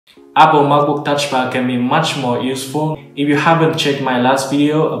Apple MacBook Touch Bar can be much more useful. If you haven't checked my last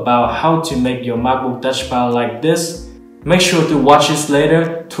video about how to make your MacBook Touch Bar like this, make sure to watch this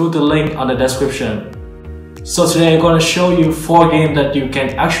later through the link on the description. So today I'm going to show you 4 games that you can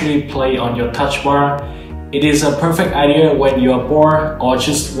actually play on your Touch Bar. It is a perfect idea when you are bored or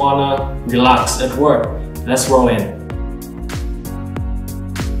just wanna relax at work. Let's roll in.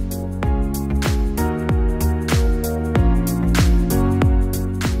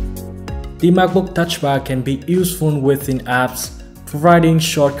 The MacBook Touch Bar can be useful within apps, providing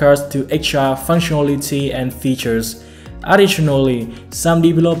shortcuts to extra functionality and features. Additionally, some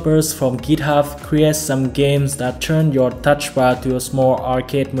developers from GitHub create some games that turn your Touch Bar to a small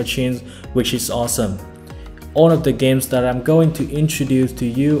arcade machine, which is awesome. All of the games that I'm going to introduce to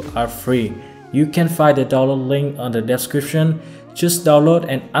you are free. You can find the download link on the description. Just download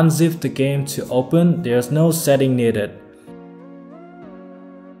and unzip the game to open. There's no setting needed.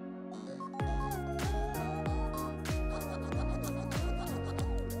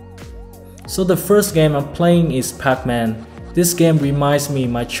 So the first game I'm playing is Pac-Man. This game reminds me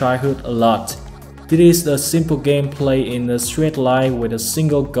of my childhood a lot. This is a simple gameplay in a straight line with a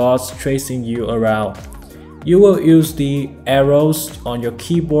single ghost chasing you around. You will use the arrows on your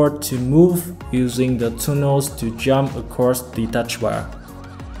keyboard to move, using the tunnels to jump across the touch bar.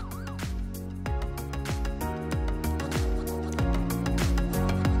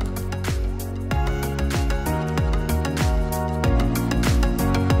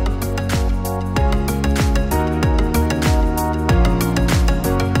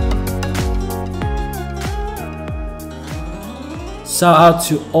 Shout out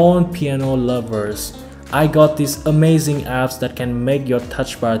to all piano lovers. I got these amazing apps that can make your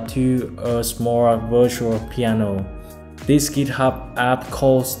touch bar to a small virtual piano. This GitHub app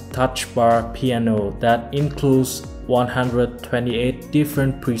called TouchBar Piano that includes 128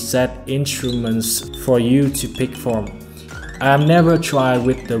 different preset instruments for you to pick from. I have never tried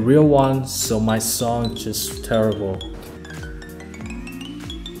with the real one, so my song is just terrible.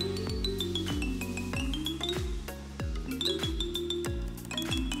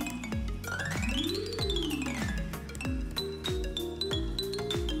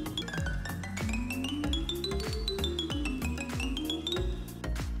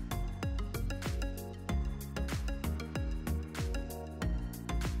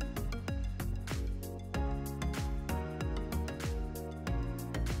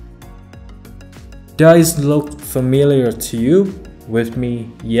 Does it look familiar to you? With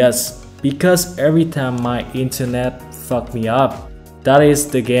me, yes, because every time my internet fucked me up. That is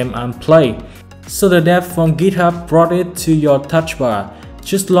the game I'm playing. So the dev from GitHub brought it to your touch bar.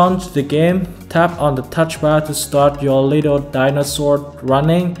 Just launch the game, tap on the touch bar to start your little dinosaur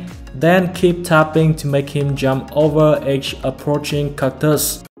running, then keep tapping to make him jump over each approaching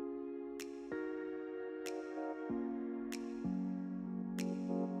cactus.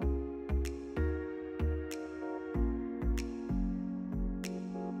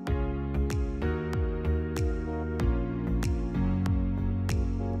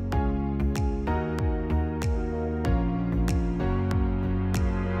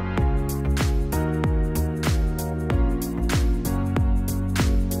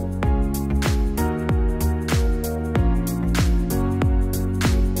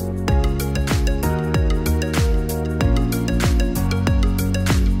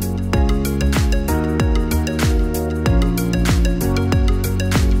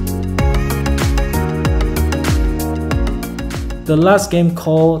 The last game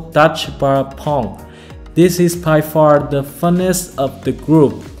called TouchBar Pong. This is by far the funnest of the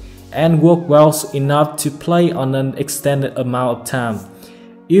group and works well enough to play on an extended amount of time.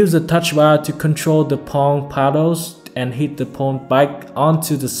 Use the touch bar to control the Pong paddles and hit the Pong back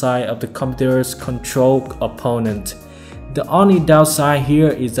onto the side of the computer's control opponent. The only downside here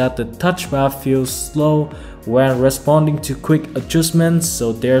is that the touch bar feels slow when responding to quick adjustments,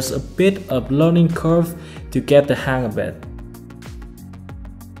 so there's a bit of learning curve to get the hang of it.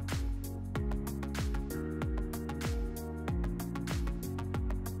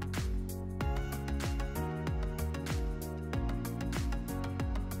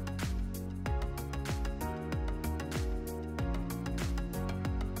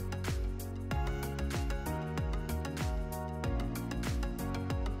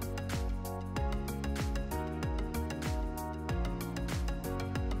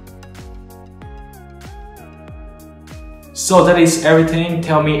 So that is everything.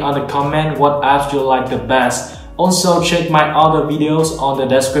 Tell me on the comment what apps you like the best. Also check my other videos on the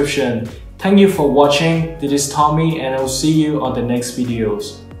description. Thank you for watching. This is Tommy and I will see you on the next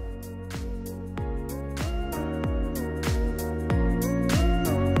videos.